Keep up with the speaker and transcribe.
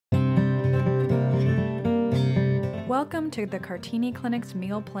Welcome to the Kartini Clinic's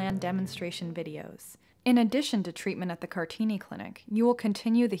meal plan demonstration videos. In addition to treatment at the Kartini Clinic, you will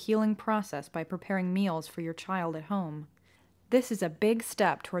continue the healing process by preparing meals for your child at home. This is a big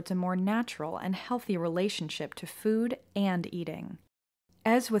step towards a more natural and healthy relationship to food and eating.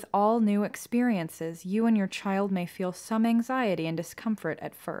 As with all new experiences, you and your child may feel some anxiety and discomfort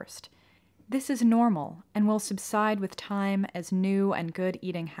at first. This is normal and will subside with time as new and good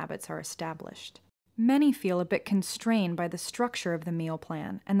eating habits are established. Many feel a bit constrained by the structure of the meal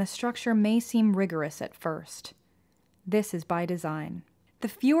plan, and the structure may seem rigorous at first. This is by design. The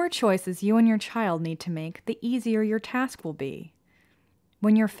fewer choices you and your child need to make, the easier your task will be.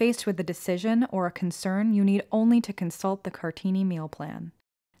 When you're faced with a decision or a concern, you need only to consult the Kartini meal plan.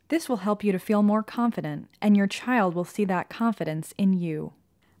 This will help you to feel more confident, and your child will see that confidence in you.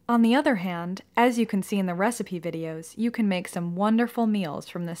 On the other hand, as you can see in the recipe videos, you can make some wonderful meals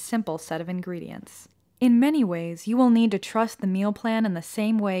from this simple set of ingredients. In many ways, you will need to trust the meal plan in the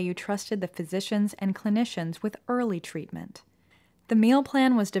same way you trusted the physicians and clinicians with early treatment. The meal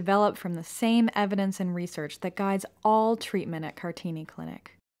plan was developed from the same evidence and research that guides all treatment at Kartini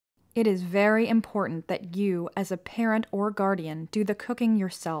Clinic. It is very important that you, as a parent or guardian, do the cooking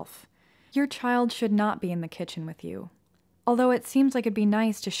yourself. Your child should not be in the kitchen with you. Although it seems like it'd be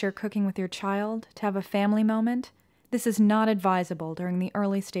nice to share cooking with your child, to have a family moment, this is not advisable during the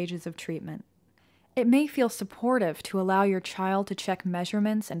early stages of treatment. It may feel supportive to allow your child to check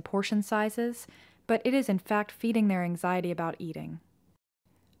measurements and portion sizes, but it is in fact feeding their anxiety about eating.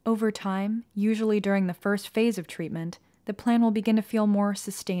 Over time, usually during the first phase of treatment, the plan will begin to feel more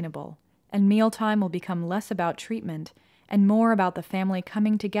sustainable, and mealtime will become less about treatment and more about the family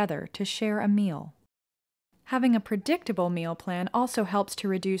coming together to share a meal. Having a predictable meal plan also helps to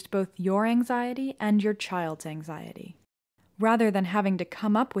reduce both your anxiety and your child's anxiety. Rather than having to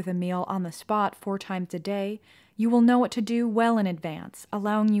come up with a meal on the spot 4 times a day, you will know what to do well in advance,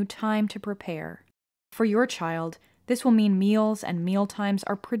 allowing you time to prepare. For your child, this will mean meals and meal times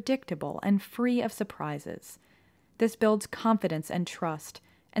are predictable and free of surprises. This builds confidence and trust,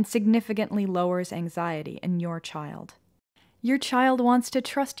 and significantly lowers anxiety in your child. Your child wants to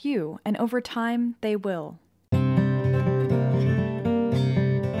trust you, and over time, they will.